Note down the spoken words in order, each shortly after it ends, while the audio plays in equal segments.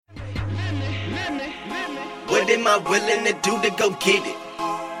What am I willing to do to go get it?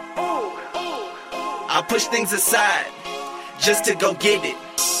 I push things aside just to go get it.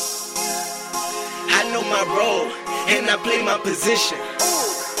 I know my role and I play my position.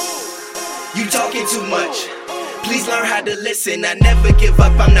 You talking too much. Please learn how to listen. I never give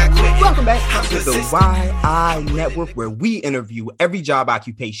up. I'm not quitting. Welcome back to the YI Network, where we interview every job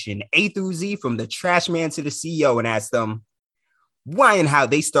occupation A through Z, from the trash man to the CEO, and ask them why and how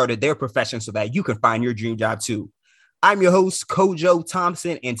they started their profession so that you can find your dream job too. I'm your host, Kojo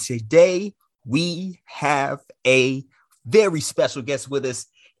Thompson, and today we have a very special guest with us.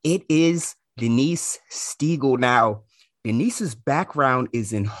 It is Denise Stegall. Now, Denise's background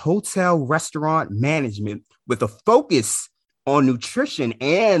is in hotel restaurant management with a focus on nutrition,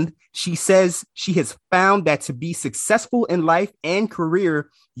 and she says she has found that to be successful in life and career,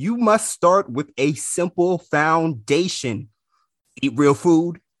 you must start with a simple foundation: eat real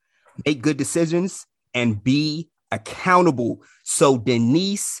food, make good decisions, and be accountable. So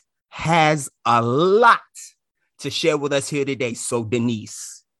Denise has a lot to share with us here today. So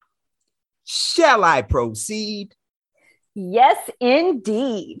Denise, shall I proceed? Yes,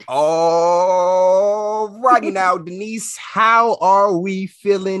 indeed. All righty now, Denise, how are we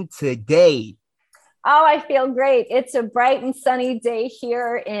feeling today? Oh, I feel great. It's a bright and sunny day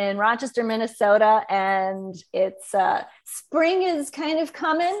here in Rochester, Minnesota, and it's spring is kind of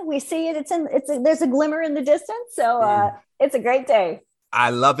coming. We see it. There's a glimmer in the distance, so it's a great day.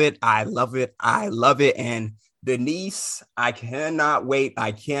 I love it. I love it. I love it. And Denise, I cannot wait.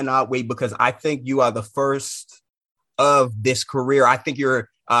 I cannot wait, because I think you are the first of this career. I think you're,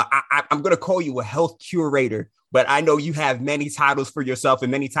 I'm going to call you a health curator, but I know you have many titles for yourself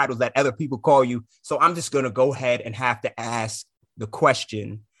and many titles that other people call you. So I'm just going to go ahead and have to ask the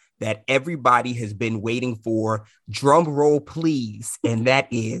question that everybody has been waiting for. Drum roll, please. And that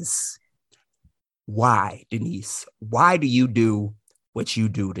is, why, Denise? Why do you do what you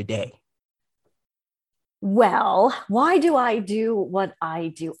do today? Well, why do I do what I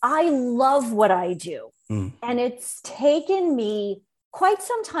do? I love what I do. And it's taken me quite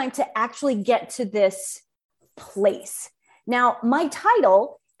some time to actually get to this place. Now, my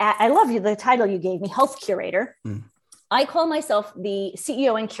title, I love the title you gave me, Health Curator. I call myself the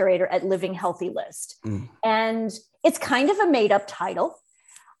CEO and curator at Living Healthy List. And it's kind of a made up title.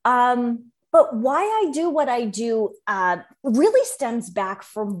 But why I do what I do really stems back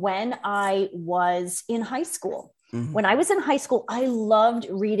from when I was in high school. When I was in high school, I loved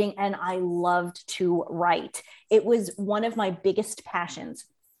reading and I loved to write. It was one of my biggest passions.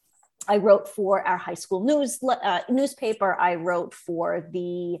 I wrote for our high school newspaper. I wrote for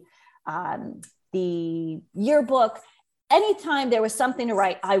the yearbook. Anytime there was something to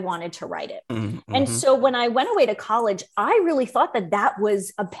write, I wanted to write it. And so when I went away to college, I really thought that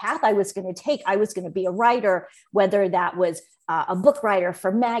was a path I was going to take. I was going to be a writer, whether that was a book writer for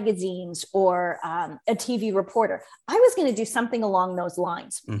magazines or a TV reporter. I was going to do something along those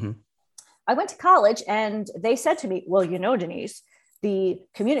lines. I went to college and they said to me, well, Denise, the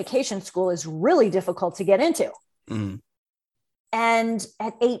communication school is really difficult to get into. And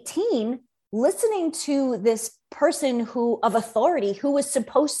at 18, listening to this person of authority who was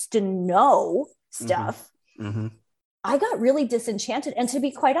supposed to know stuff, I got really disenchanted. And to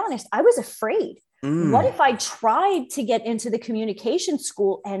be quite honest, I was afraid. What if I tried to get into the communication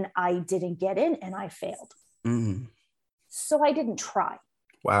school and I didn't get in and I failed? So I didn't try.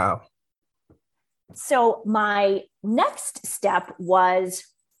 Wow. So my next step was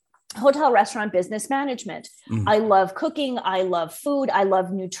hotel restaurant business management. I love cooking. I love food. I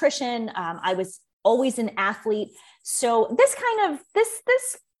love nutrition. I was always an athlete. So this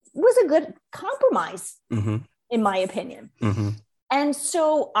was a good compromise, in my opinion. And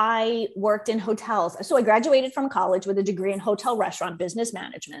so I worked in hotels. So I graduated from college with a degree in hotel restaurant business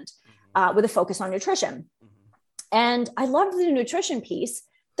management with a focus on nutrition. And I loved the nutrition piece.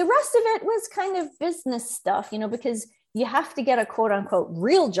 The rest of it was kind of business stuff, because you have to get a quote unquote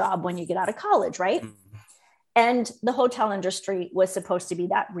real job when you get out of college, right? And the hotel industry was supposed to be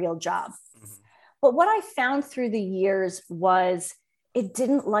that real job. But what I found through the years was it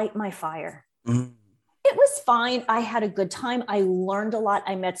didn't light my fire. It was fine. I had a good time. I learned a lot.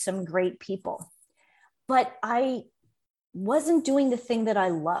 I met some great people, but I wasn't doing the thing that I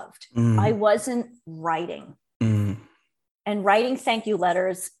loved. I wasn't writing. And writing thank you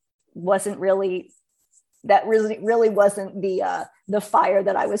letters wasn't really wasn't the fire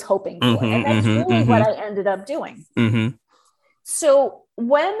that I was hoping for. And that's really what I ended up doing. So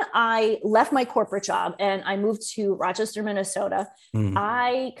when I left my corporate job and I moved to Rochester, Minnesota,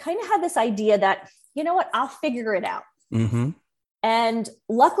 I kind of had this idea that, you know what, I'll figure it out. And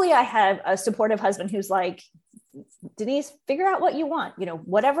luckily I have a supportive husband who's like, Denise, figure out what you want,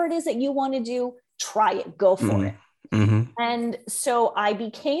 whatever it is that you want to do, try it, go for it. Mm-hmm. And so I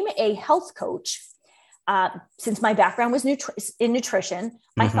became a health coach. Since my background was in nutrition,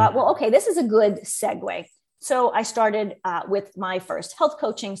 I thought, well, okay, this is a good segue. So I started with my first health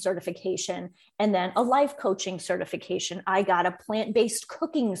coaching certification and then a life coaching certification. I got a plant-based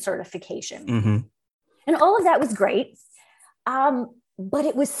cooking certification. And all of that was great. But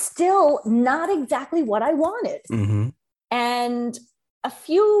it was still not exactly what I wanted. And a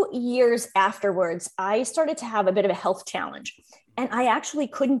few years afterwards, I started to have a bit of a health challenge and I actually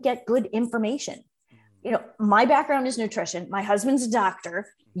couldn't get good information. My background is nutrition. My husband's a doctor.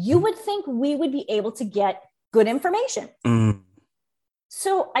 You would think we would be able to get good information.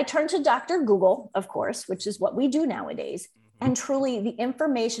 So I turned to Dr. Google, of course, which is what we do nowadays. And truly the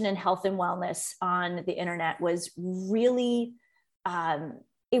information in health and wellness on the internet was really,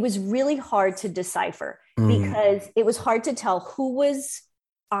 it was really hard to decipher because it was hard to tell who was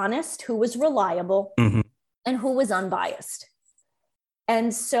honest, who was reliable, and who was unbiased.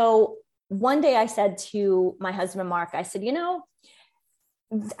 And so one day I said to my husband, Mark, I said,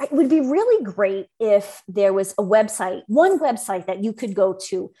 it would be really great if there was one website that you could go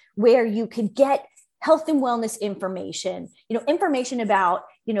to where you could get health and wellness information, information about,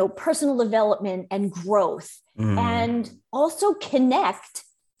 personal development and growth, and also connect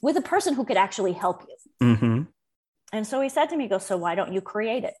with a person who could actually help you. And so he said to me, so why don't you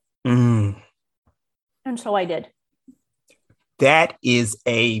create it? And so I did. That is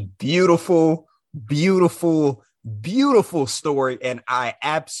a beautiful, beautiful, beautiful story. And I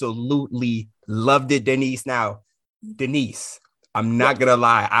absolutely loved it, Denise. Now, Denise, I'm not going to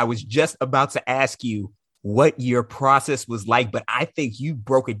lie. I was just about to ask you what your process was like, but I think you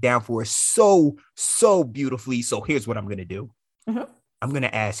broke it down for us so, so beautifully. So here's what I'm going to do. I'm going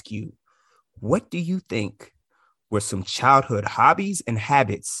to ask you, what do you think were some childhood hobbies and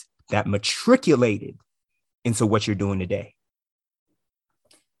habits that matriculated into what you're doing today?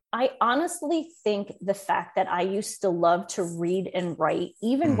 I honestly think the fact that I used to love to read and write,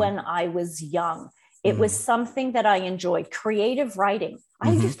 even when I was young, it was something that I enjoyed. Creative writing.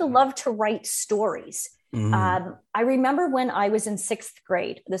 I used to love to write stories. I remember when I was in 6th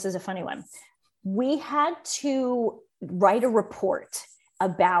grade, this is a funny one. We had to write a report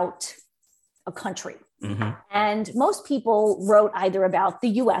about a country. And most people wrote either about the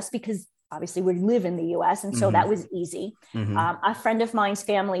US because obviously we live in the US. And so that was easy. A friend of mine's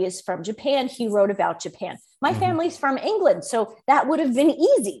family is from Japan. He wrote about Japan. My family's from England. So that would have been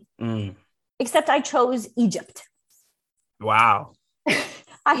easy, except I chose Egypt. Wow.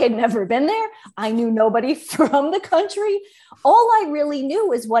 I had never been there. I knew nobody from the country. All I really knew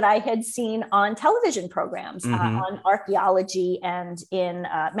was what I had seen on television programs, on archaeology and in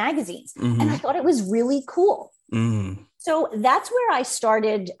magazines. And I thought it was really cool. So that's where I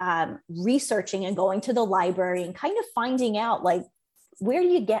started researching and going to the library and kind of finding out, like, where do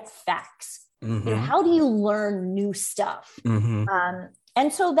you get facts? How do you learn new stuff?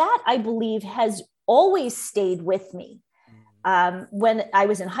 And so that, I believe, has always stayed with me. When I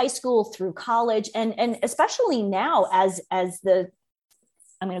was in high school, through college, and especially now I'm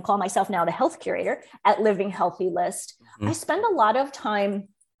going to call myself now the health curator at Living Healthy List. I spend a lot of time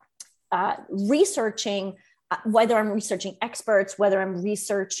researching, whether I'm researching experts, whether I'm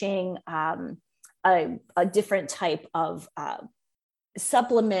researching a different type of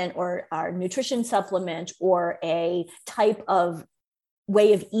supplement or nutrition supplement or a type of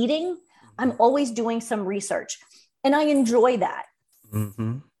way of eating. I'm always doing some research. And I enjoy that.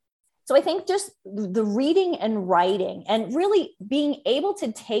 So I think just the reading and writing and really being able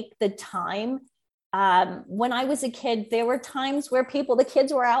to take the time. When I was a kid, there were times where the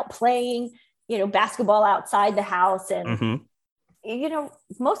kids were out playing, basketball outside the house. And,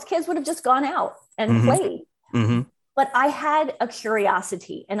 most kids would have just gone out and played. But I had a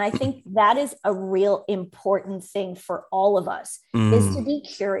curiosity. And I think that is a real important thing for all of us is to be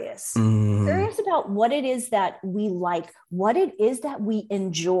curious. Curious about what it is that we like, what it is that we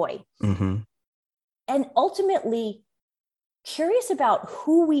enjoy. And ultimately curious about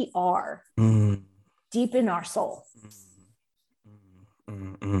who we are deep in our soul.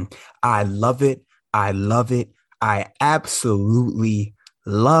 I love it. I love it. I absolutely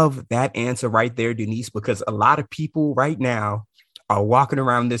love that answer right there, Denise, because a lot of people right now are walking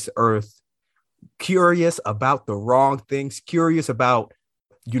around this earth curious about the wrong things, curious about,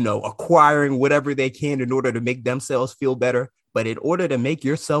 acquiring whatever they can in order to make themselves feel better. But in order to make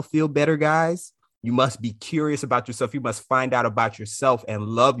yourself feel better, guys, you must be curious about yourself. You must find out about yourself and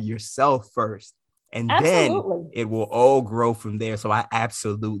love yourself first. And Absolutely. then it will all grow from there. So I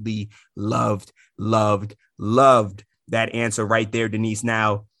absolutely loved that answer right there, Denise.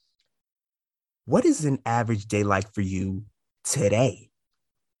 Now, what is an average day like for you today?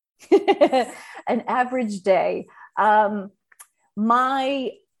 An average day.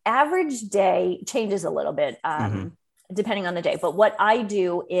 My average day changes a little bit depending on the day. But what I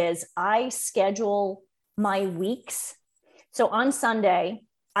do is I schedule my weeks. So on Sunday,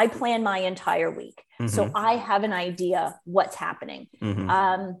 I plan my entire week. So I have an idea what's happening.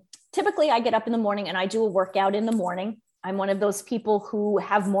 Typically, I get up in the morning and I do a workout in the morning. I'm one of those people who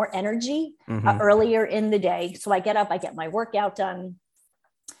have more energy earlier in the day. So I get up, I get my workout done.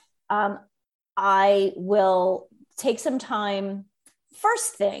 I will take some time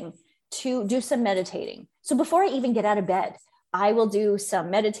first thing to do some meditating. So before I even get out of bed, I will do some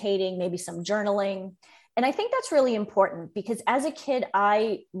meditating, maybe some journaling. And I think that's really important because as a kid,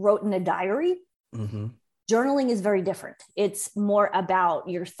 I wrote in a diary. Journaling is very different. It's more about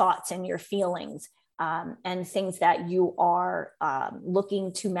your thoughts and your feelings and things that you are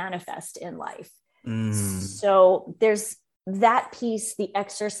looking to manifest in life. So there's that piece, the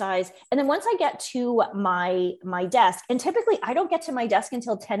exercise. And then once I get to my desk, and typically I don't get to my desk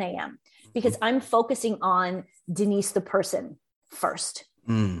until 10 a.m. because I'm focusing on Denise, the person first.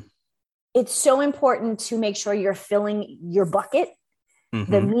 It's so important to make sure you're filling your bucket,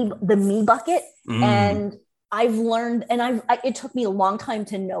 the me bucket. And I've learned, and it took me a long time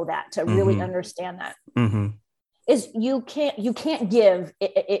to know that, to really understand that. Is you can't give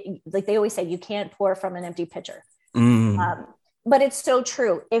it, like they always say, you can't pour from an empty pitcher. But it's so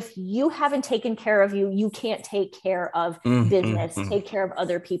true. If you haven't taken care of you, you can't take care of business, take care of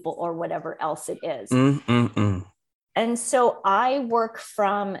other people or whatever else it is. And so I work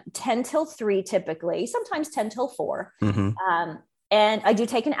from 10 till 3 typically, sometimes 10 till 4. And I do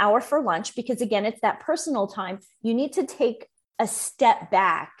take an hour for lunch because, again, it's that personal time. You need to take a step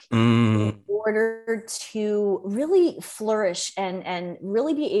back in order to really flourish and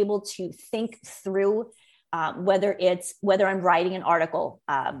really be able to think through whether I'm writing an article.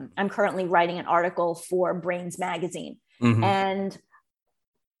 I'm currently writing an article for Brains Magazine, and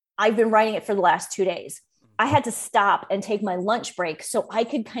I've been writing it for the last 2 days. I had to stop and take my lunch break so I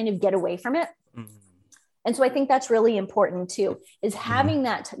could kind of get away from it. And so I think that's really important too, is having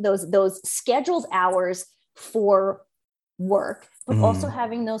those scheduled hours for work, but also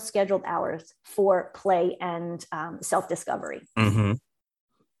having those scheduled hours for play and self-discovery.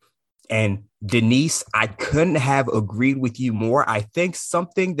 And Denise, I couldn't have agreed with you more. I think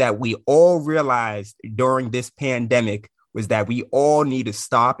something that we all realized during this pandemic was that we all need to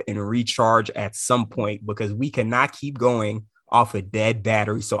stop and recharge at some point because we cannot keep going off a dead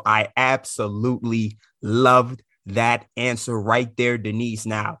battery. So I absolutely loved that answer right there, Denise.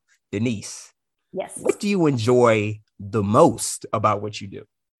 Now, Denise, yes, what do you enjoy the most about what you do?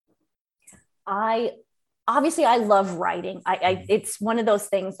 Obviously, I love writing. It's one of those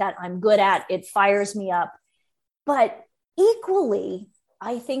things that I'm good at. It fires me up. But equally,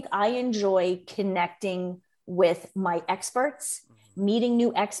 I think I enjoy connecting with my experts, meeting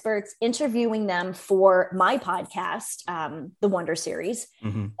new experts, interviewing them for my podcast, the Wonder Series,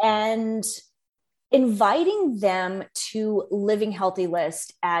 and inviting them to Living Healthy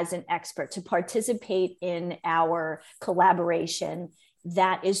List as an expert to participate in our collaboration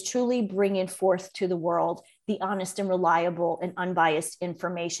that is truly bringing forth to the world the honest and reliable and unbiased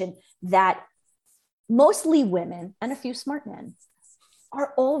information that mostly women and a few smart men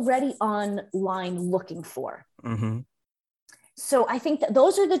are already online looking for. So I think that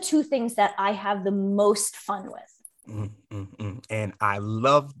those are the two things that I have the most fun with. And I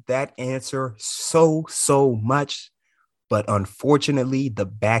love that answer so much. But unfortunately, the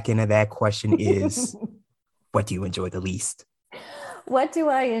back end of that question is, what do you enjoy the least? What do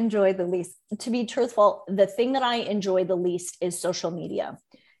I enjoy the least? To be truthful, the thing that I enjoy the least is social media.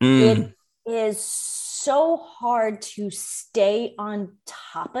 It is so hard to stay on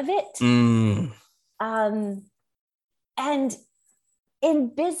top of it. And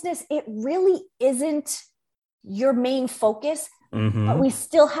in business, it really isn't your main focus, but we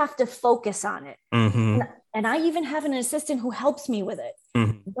still have to focus on it. And I even have an assistant who helps me with it.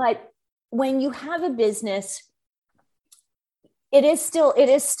 But when you have a business, it is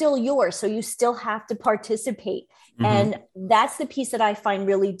still yours. So you still have to participate. And that's the piece that I find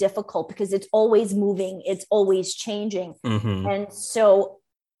really difficult because it's always moving. It's always changing. And so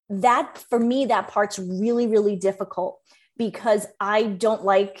that, for me, that part's really, really difficult because I don't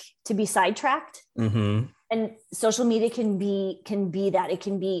like to be sidetracked. And social media can be that. It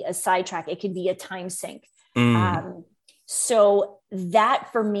can be a sidetrack. It can be a time sink. So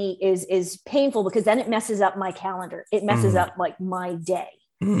that for me is painful, because then it messes up my calendar. It messes up like my day.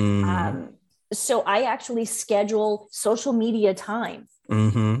 So I actually schedule social media time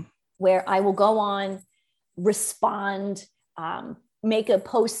where I will go on, respond, make a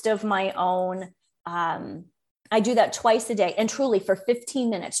post of my own. I do that twice a day, and truly for 15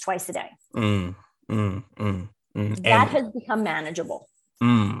 minutes twice a day. That has become manageable.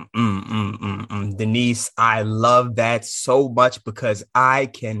 Denise, I love that so much because I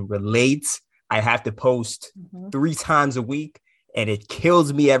can relate. I have to post 3 times a week, and it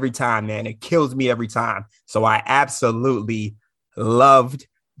kills me every time, man. It kills me every time. So I absolutely loved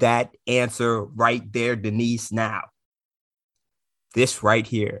that answer right there, Denise. Now, this right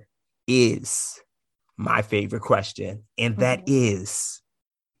here is my favorite question, and that is,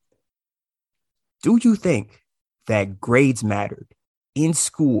 do you think that grades mattered in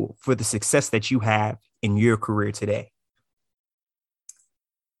school for the success that you have in your career today?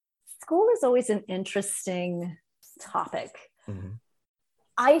 School is always an interesting topic.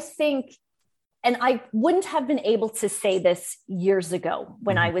 I think, and I wouldn't have been able to say this years ago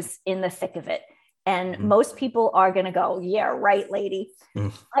when I was in the thick of it. And most people are going to go, yeah, right, lady.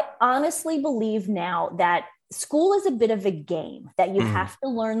 I honestly believe now that school is a bit of a game that you have to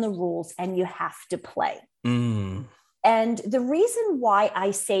learn the rules and you have to play. And the reason why I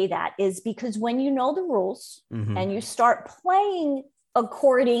say that is because when you know the rules and you start playing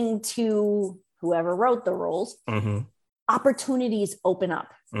according to whoever wrote the rules, opportunities open up.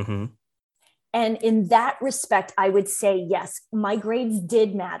 And in that respect, I would say, yes, my grades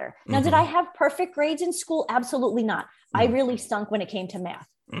did matter. Now, did I have perfect grades in school? Absolutely not. I really stunk when it came to math.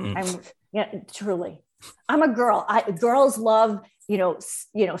 Truly. I'm a girl. Girls love,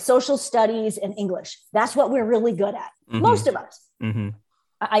 social studies and English. That's what we're really good at. Most of us.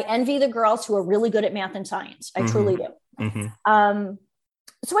 I envy the girls who are really good at math and science. I truly do.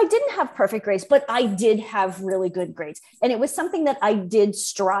 So I didn't have perfect grades, but I did have really good grades. And it was something that I did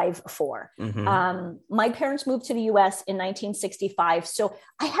strive for. My parents moved to the US in 1965. So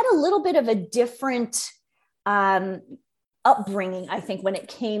I had a little bit of a different upbringing, I think, when it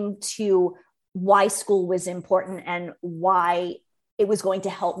came to why school was important and why it was going to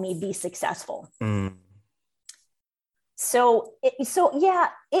help me be successful. So yeah,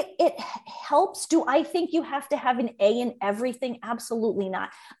 it helps. Do I think you have to have an A in everything? Absolutely not.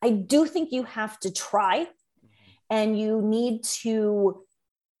 I do think you have to try, and you need to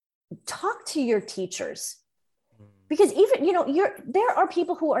talk to your teachers, because even, there are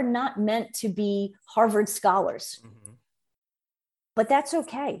people who are not meant to be Harvard scholars, but that's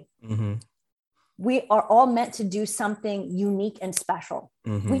okay. We are all meant to do something unique and special.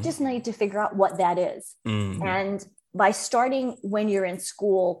 We just need to figure out what that is. And by starting when you're in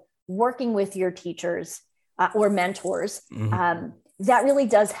school, working with your teachers or mentors, that really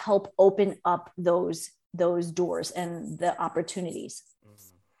does help open up those doors and the opportunities.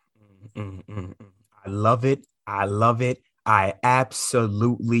 I love it. I love it. I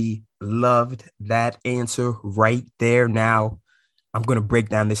absolutely loved that answer right there. Now, I'm going to break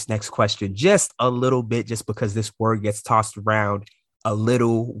down this next question just a little bit, just because this word gets tossed around a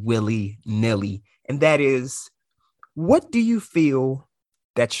little willy-nilly. And that is, what do you feel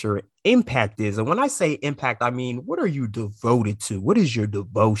that your impact is? And when I say impact, I mean, what are you devoted to? What is your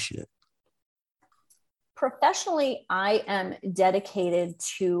devotion? Professionally, I am dedicated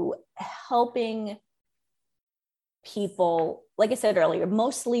to helping people, like I said earlier,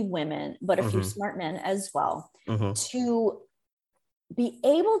 mostly women, but a few smart men as well, to be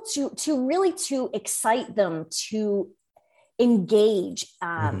able to really to excite them, to engage,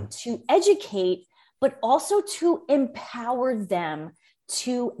 to educate, but also to empower them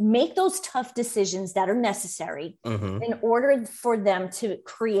to make those tough decisions that are necessary in order for them to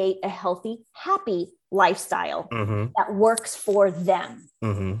create a healthy, happy lifestyle that works for them.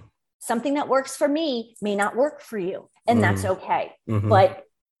 Something that works for me may not work for you, and that's okay. But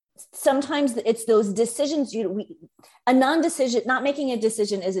sometimes it's those decisions, a non-decision, not making a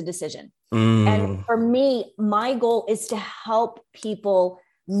decision is a decision. And for me, my goal is to help people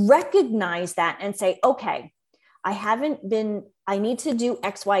recognize that and say, okay, I need to do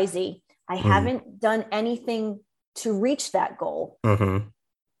X, Y, Z. I haven't done anything to reach that goal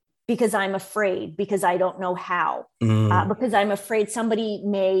because I'm afraid, because I don't know how, because I'm afraid somebody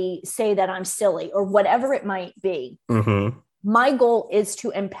may say that I'm silly or whatever it might be. My goal is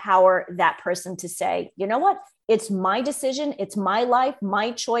to empower that person to say, you know what? It's my decision. It's my life, my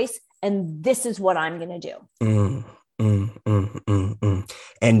choice. And this is what I'm going to do.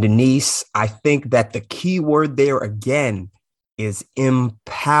 And Denise, I think that the key word there again is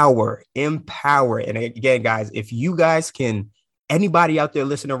empower. And again, guys, if you guys can, anybody out there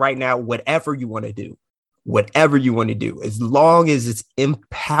listening right now, whatever you want to do, as long as it's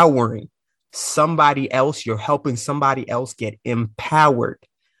empowering somebody else, you're helping somebody else get empowered.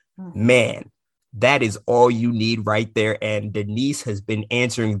 Man, that is all you need right there. And Denise has been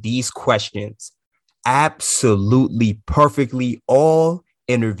answering these questions absolutely perfectly all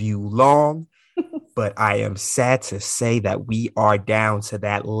interview long. But I am sad to say that we are down to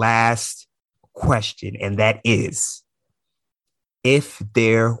that last question. And that is, if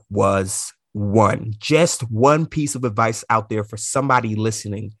there was just one piece of advice out there for somebody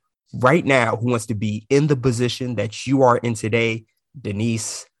listening right now who wants to be in the position that you are in today,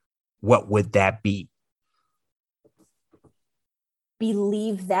 Denise, what would that be?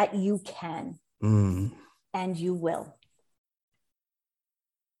 Believe that you can, and you will.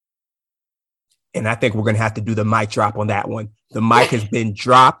 And I think we're going to have to do the mic drop on that one. The mic has been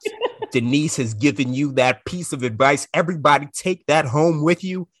dropped. Denise has given you that piece of advice. Everybody take that home with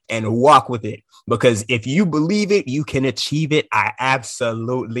you and walk with it. Because if you believe it, you can achieve it. I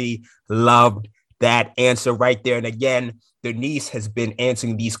absolutely loved that answer right there. And again, Denise has been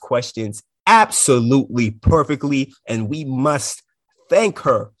answering these questions absolutely perfectly, and we must thank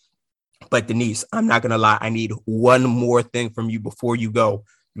her. But Denise, I'm not going to lie. I need one more thing from you before you go.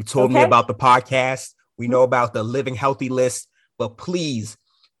 You told me about the podcast. We know about the Living Healthy list, but please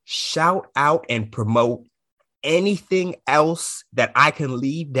shout out and promote anything else that I can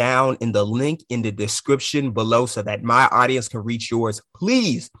leave down in the link in the description below so that my audience can reach yours.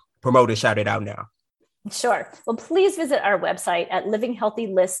 Please promote and shout it out now. Sure. Well, please visit our website at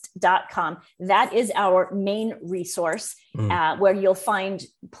livinghealthylist.com. That is our main resource where you'll find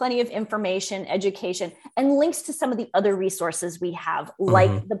plenty of information, education, and links to some of the other resources we have, like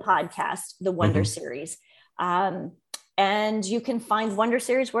the podcast, the Wonder Series. And you can find Wonder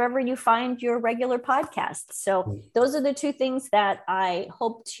Series wherever you find your regular podcasts. So those are the two things that I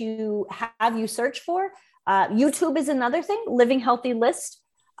hope to have you search for. YouTube is another thing, Living Healthy List.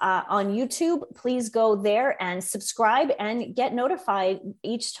 On YouTube, please go there and subscribe and get notified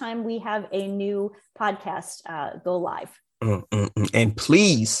each time we have a new podcast go live. And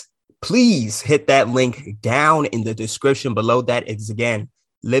please hit that link down in the description below. That is, again,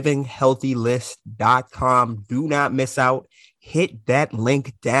 livinghealthylist.com. Do not miss out. Hit that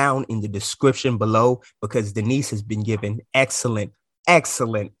link down in the description below because Denise has been given excellent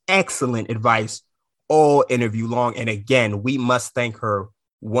advice all interview long. And again, we must thank her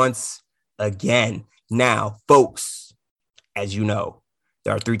once again. Now, folks, as you know,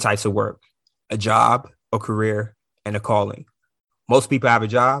 there are three types of work: a job, a career, and a calling. Most people have a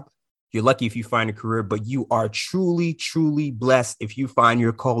job. You're lucky if you find a career, but you are truly blessed if you find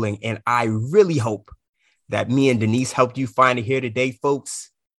your calling. And I really hope that me and Denise helped you find it here today,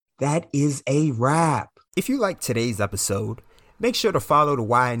 folks. That is a wrap. If you like today's episode, make sure to follow the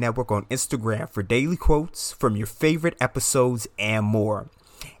YN Network on Instagram for daily quotes from your favorite episodes and more.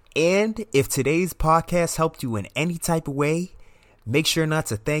 And if today's podcast helped you in any type of way, make sure not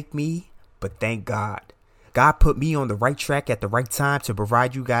to thank me, but thank God. God put me on the right track at the right time to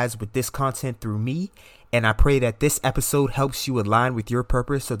provide you guys with this content through me. And I pray that this episode helps you align with your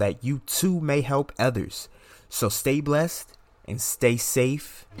purpose so that you too may help others. So stay blessed and stay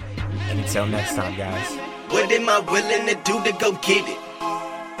safe. And until next time, guys. What am I willing to do to go get it?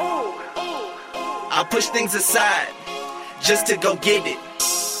 I push things aside just to go get it.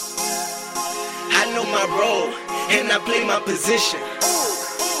 I know my role and I play my position.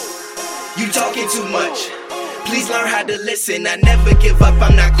 You talking too much. Please learn how to listen. I never give up.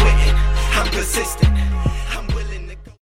 I'm not quitting. I'm persistent.